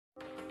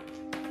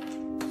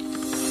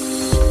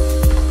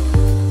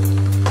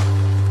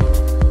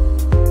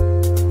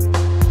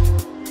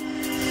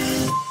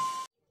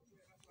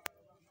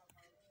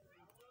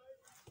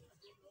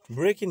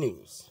Breaking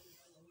news.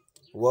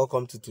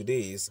 Welcome to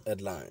today's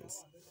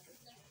headlines.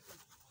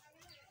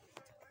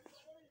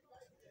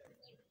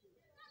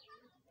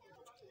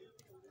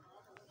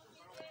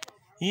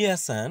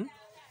 ESN,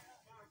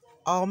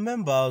 our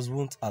members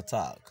won't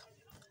attack,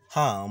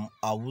 harm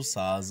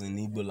Hausas in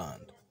Igbo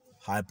land,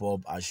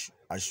 IPOB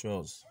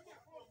assures.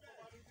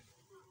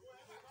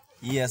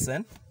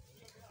 ESN,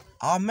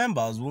 our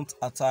members won't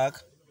attack,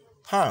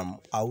 harm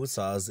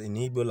Hausas in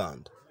Igbo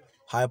land,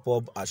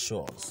 IPOB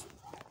assures.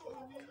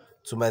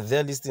 To my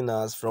dear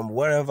listeners from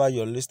wherever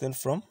you're listening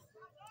from,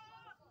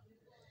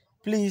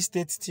 please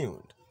stay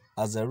tuned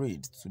as I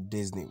read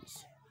today's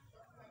news.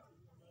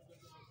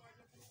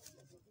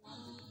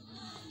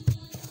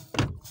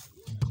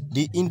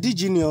 The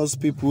indigenous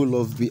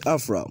people of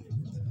Biafra,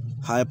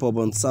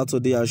 IPOB on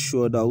Saturday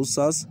assured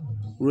Hausas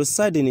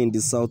residing in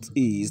the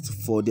southeast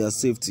for their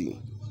safety.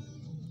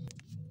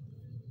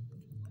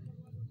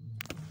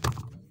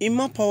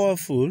 Ima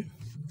Powerful,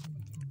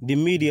 the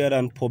media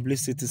and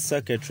publicity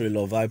secretary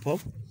of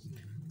IPOB,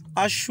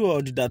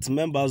 assured that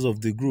members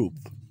of the group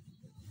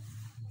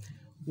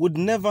would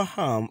never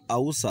harm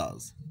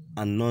Hausas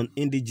and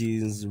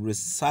non-indigenes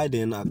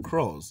residing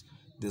across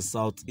the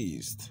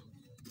southeast.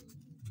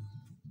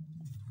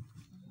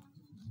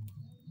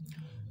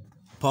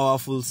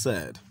 Powerful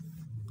said,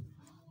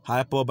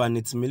 IPOB and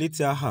its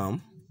military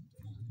arm,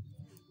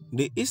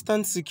 the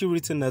Eastern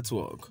Security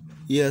Network,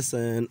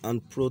 ESN,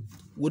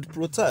 would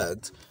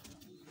protect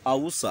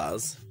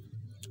Hausas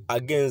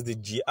against the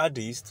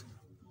jihadists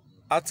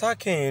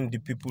attacking the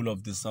people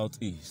of the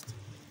southeast.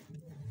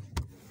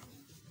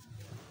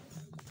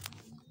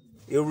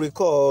 He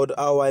recalled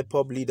how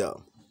IPOB leader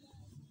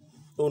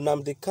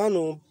Nnamdi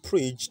Kanu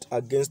preached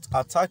against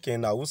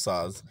attacking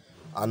Hausas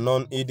and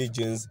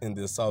non-indigenes in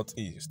the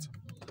southeast.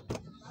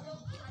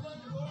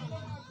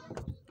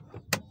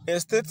 A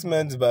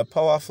statement by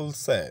Powerful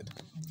said,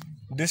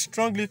 they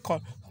strongly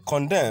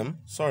condemn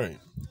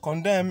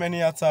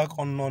any attack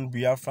on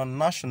non-Biafran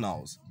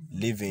nationals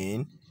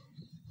living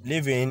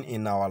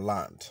in our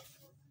land.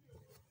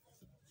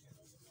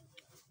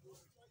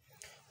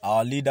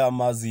 Our leader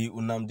Mazi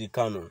Nnamdi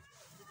Kanu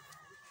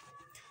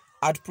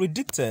had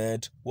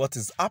predicted what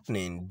is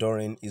happening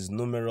during his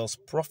numerous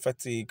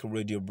prophetic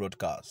radio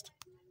broadcasts.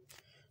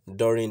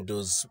 During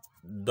those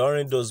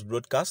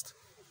broadcasts,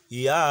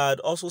 he had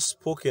also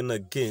spoken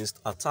against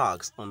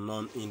attacks on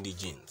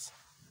non-indigenes.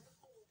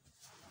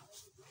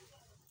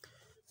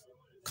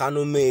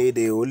 Kanu made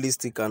a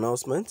holistic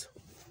announcement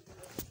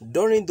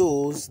during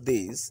those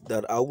days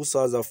that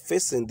Hausas are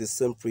facing the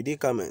same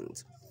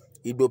predicament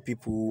Igbo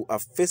people are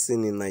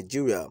facing in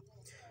Nigeria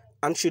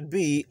and should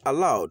be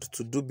allowed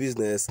to do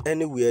business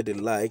anywhere they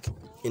like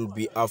in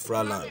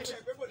Biafra land.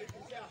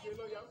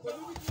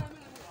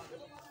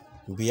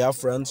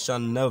 Biafrans shall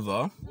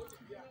never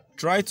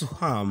try to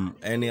harm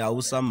any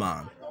Hausa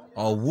man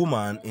or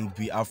woman in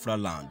Biafra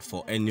land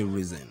for any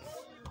reason.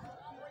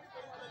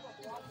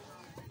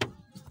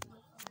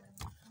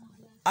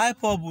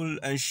 IPOB will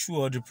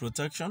ensure the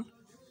protection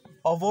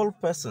of all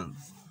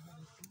persons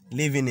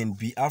living in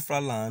Biafra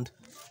land,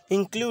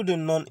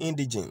 including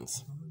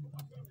non-indigenes.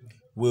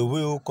 We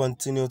will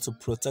continue to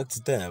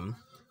protect them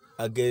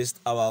against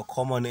our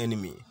common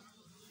enemy,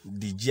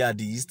 the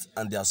jihadists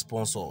and their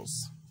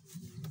sponsors.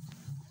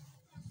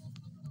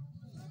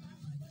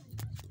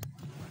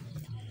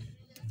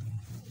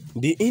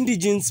 The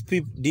indigenous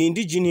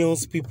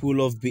people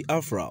of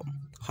Biafra,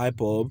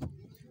 IPOB,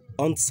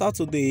 on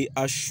Saturday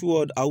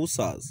assured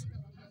Hausas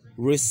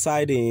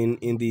residing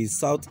in the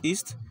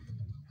southeast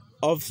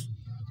of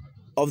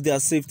their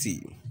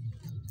safety.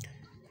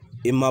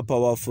 Ima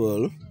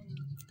Powerful,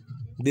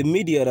 the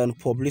media and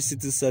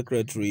publicity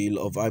secretary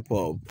of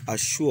IPOB,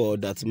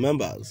 assured that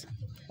members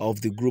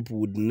of the group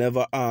would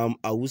never harm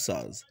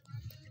Hausas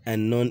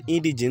and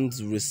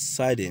non-indigenes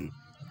residing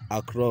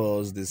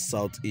across the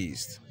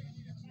southeast.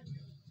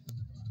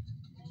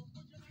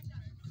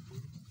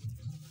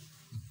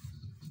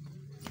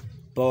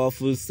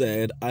 Powerful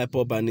said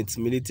IPOB and its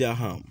military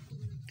arm,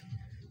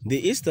 the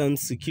Eastern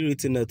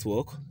Security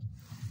Network,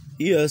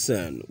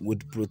 ESN,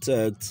 would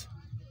protect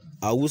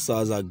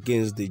Hausas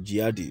against the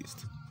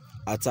jihadists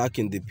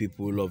attacking the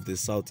people of the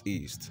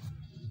southeast.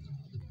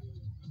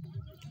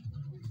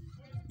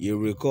 He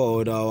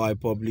recalled how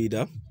IPOB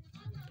leader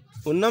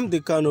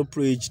Nnamdi Kanu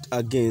preached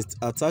against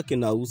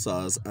attacking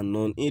Hausas and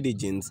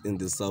non-indigenes in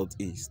the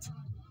southeast.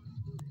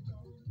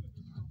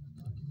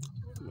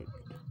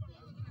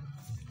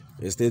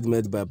 A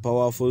statement by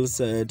Powerful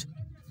said,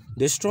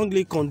 they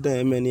strongly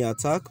condemn any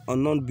attack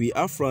on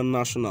non-Biafran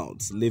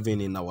nationals living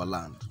in our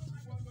land.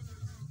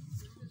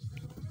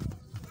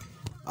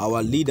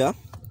 Our leader,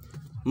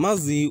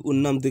 Mazi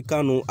Nnamdi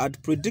Kanu,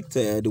 had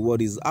predicted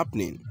what is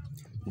happening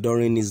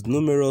during his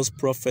numerous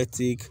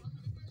prophetic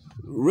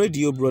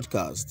radio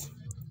broadcasts.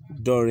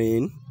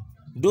 During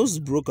those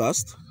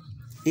broadcasts,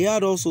 he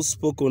had also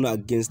spoken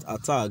against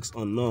attacks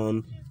on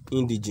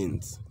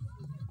non-indigenes.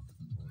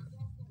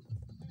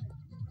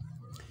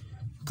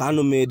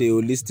 Kanu made a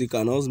holistic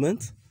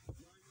announcement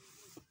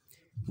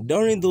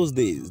During those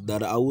days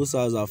that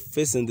Hausas are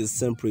facing the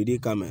same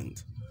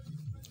predicament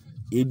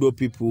Igbo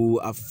people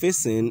are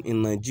facing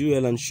in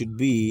Nigeria and should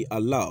be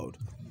allowed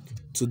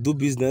to do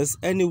business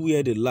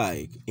anywhere they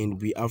like in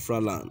Biafra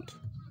land.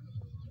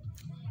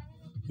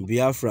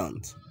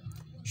 Biafrans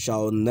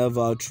shall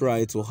never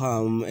try to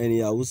harm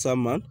any Hausa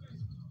man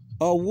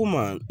or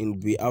woman in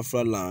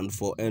Biafra land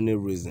for any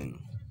reason.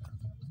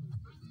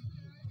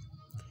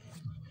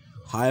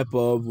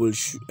 IPOB will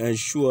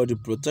ensure the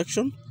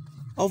protection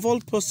of all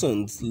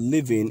persons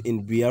living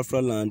in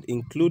Biafra land,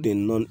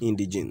 including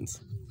non-indigens.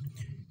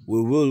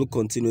 We will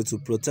continue to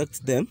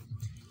protect them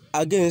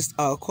against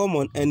our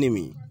common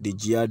enemy, the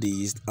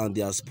jihadists and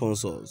their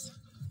sponsors.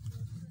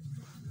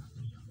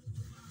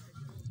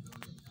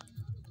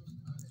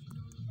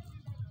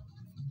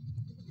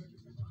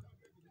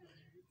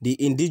 The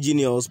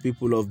indigenous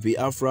people of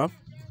Biafra,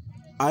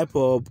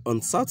 IPOB,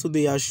 on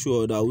Saturday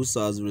assured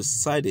Hausas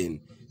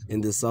residing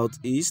in the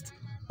southeast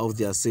of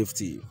their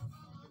safety.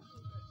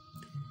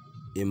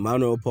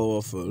 Emmanuel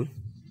Powerful,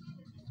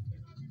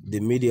 the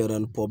Media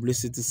and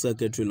Publicity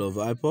Secretary of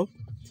IPOB,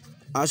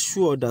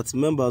 assured that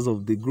members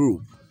of the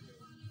group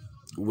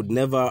would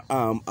never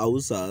harm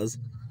Hausas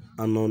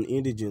and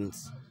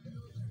non-indigens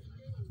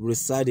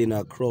residing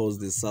across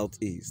the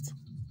southeast.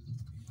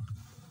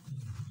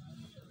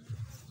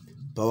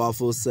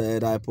 Powerful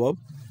said IPOB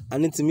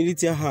and its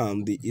military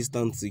arm, the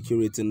Eastern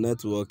Security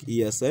Network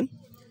 (ESN),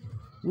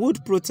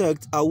 would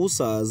protect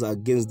Hausas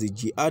against the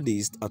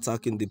jihadists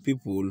attacking the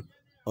people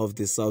of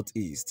the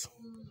southeast.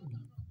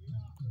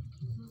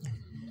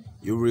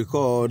 You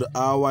recalled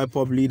our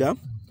IPOB leader,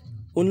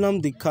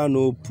 Nnamdi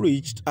Kanu,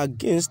 preached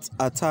against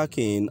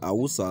attacking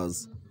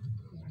Hausas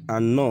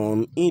and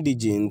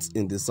non-indigens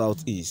in the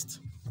southeast.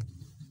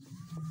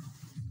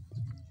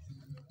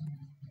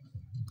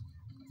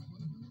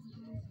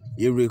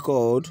 You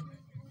recalled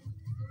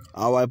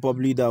our IPOB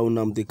leader,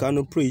 Nnamdi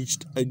Kanu,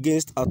 preached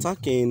against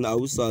attacking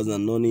Hausas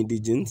and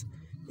non-indigens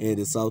in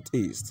the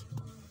southeast.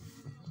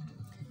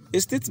 A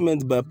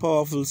statement by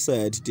Powerful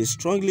said they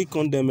strongly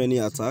condemn any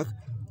attack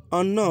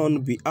on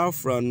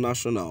non-Biafran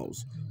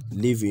nationals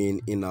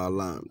living in our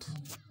land.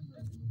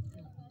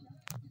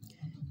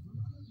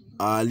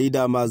 Our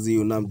leader, Mazi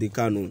Nnamdi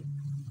Kanu,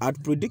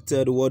 had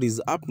predicted what is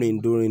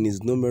happening during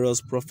his numerous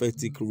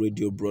prophetic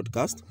radio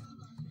broadcasts.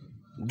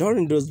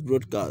 During those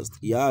broadcasts,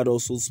 he had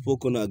also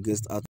spoken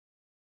against attacks